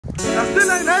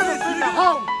still ain't heard it.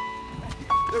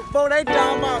 Before they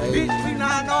talking about bitch, we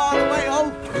not know all the way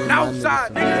home. No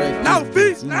side, nigga. No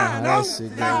bitch, nah, no.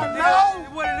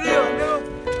 What it is,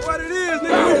 nigga. What it is,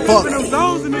 nigga. We keeping them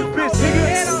zones in this bitch,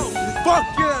 nigga. Fuck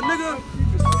yeah, nigga.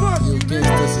 Fuck you against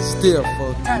us is still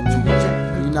fuck you,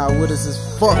 nigga. You not with us is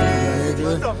fuck you,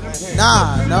 nigga.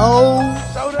 Nah, no.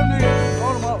 Show them niggas.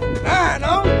 Hold them up. Nah,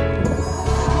 no.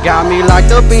 Got me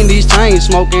locked up in these chains,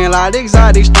 smoking like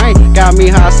exotic strain. Got me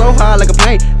high, so high like a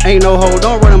plane. Ain't no hold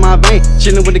on running my vein.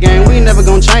 Chillin' with the gang, we never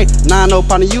gon' change. Nah, no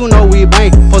partner, you know we bang.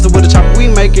 Posted with the chopper,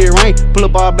 we make it rain. Pull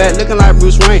up our back, looking like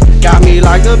Bruce Wayne. Got me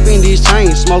locked up in these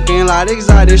chains, smoking like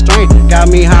exotic strain. Got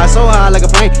me high, so high like a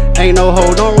plane. Ain't no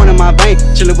hold on running my vein.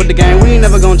 Chillin' with the gang, we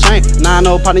never gon' change. Nah,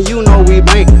 no partner, you know we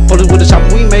bang. Posted with the chopper,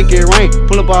 we make it rain.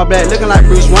 Pull up our back, looking like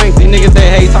Bruce Wayne. These niggas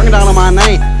that hate talking down on my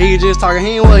name. He just talking,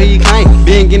 he ain't what he claim.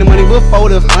 Been getting money before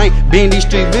the flame. Been these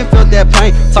streets, been felt that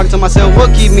pain. Talking to myself,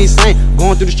 what keep me sane?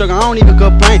 Going through the struggle, I don't even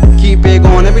complain. Keep it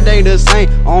going every day the same.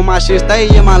 On my shit, stay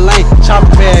in my lane. Chop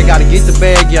the bag, gotta get the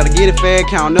bag, gotta get it fast,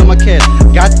 count up my cash.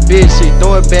 Got the bitch, she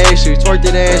throw it back, she twerk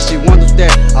that ass, she want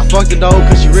that. I fucked the dough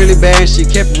cause she really bad, she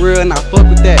kept it real and I fuck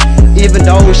with that. Even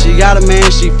though she got a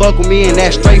man, she fuck with me and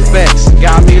that's straight facts.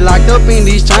 Got me locked up in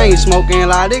these chains, smoking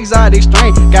like exotic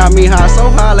strain. Got me high, so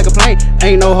high like a plane.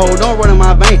 Ain't no hold on running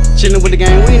my vein. Chillin' with the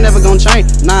gang, we never gon'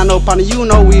 change. Nah, no partner, you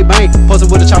know we bang. Posted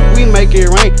with the chopper, we make it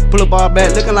rain. Pull up our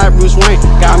back, looking like Bruce Wayne.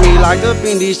 Got me locked up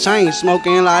in these chains,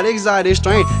 smoking like exotic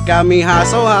strain. Got me high,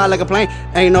 so high like a plane.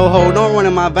 Ain't no hold on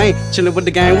running my vein. Chillin' with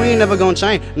the gang, we never gon'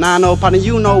 change. Nah, no partner,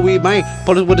 you know we bang.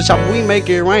 Posted with the chopper, we make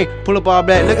it rain. Pull up our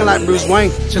back, looking like Bruce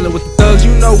Wayne. Chillin' with the thugs,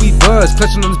 you know we buzz.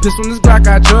 Clutching on this pistol, on this Glock,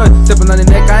 I trust. Stepping on the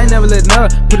neck, I ain't never letting up.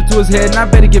 Put it to his head, and I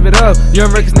better give it up. Young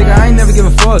records, nigga, I ain't never give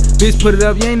a fuck. Bitch, put it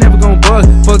up, you ain't never gon' bust.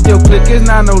 Fuck your clique, it's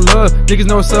not no love. Niggas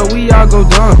know what's up, we all go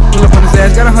dumb. Pull up on his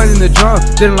ass, got 100 in the drum.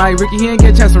 Didn't like Ricky, he ain't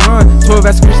get a chance to run. 12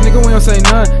 ass Christian, nigga, we don't say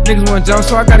none. Niggas want jump,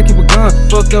 so I gotta keep a gun.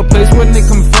 Fucked up place, where the nigga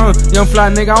coming from? Young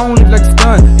fly nigga, I don't live like a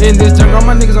stun. In this jungle, all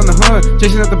my niggas on the hunt.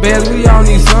 Chasing out the bags, we all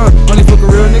need some. Only fucking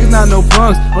real niggas, not no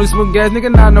punks. Only smoking gas, nigga,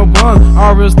 not no bum.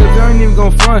 All real stuff, you ain't even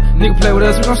gon' front. Nigga play with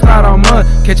us, we gon' slide all month.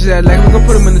 Catch his ass like we gon'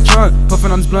 put him in the trunk.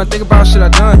 Puffin' on this blunt, think about shit I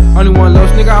done. Only one loaf,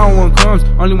 nigga, I don't want crumbs.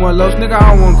 Only one loaf, nigga,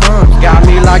 I don't want crumbs. Got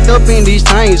me locked up in these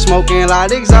chains, smoking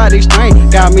like exotic strain.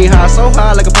 Got me high, so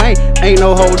high like a plane. Ain't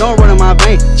no hold on running my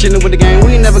vein. Chillin' with the gang,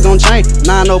 we never gon' change.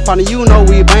 Nah, no partner, you know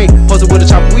we bang. Posted with the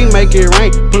chopper, we make it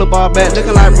rain. Pull up our back,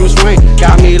 looking like Bruce Wayne.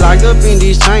 Got me locked up in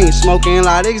these chains, smoking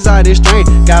like exotic strain.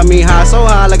 Got me high, so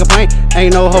high like a plane.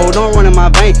 Ain't no hold on running my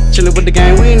vein. Chillin' with the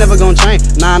gang, we never gon' change.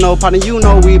 Nah, no partner, you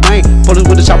know we bang. Posted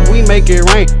with the chopper, we make it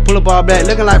rain. Pull up our back,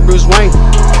 looking like Bruce Wayne.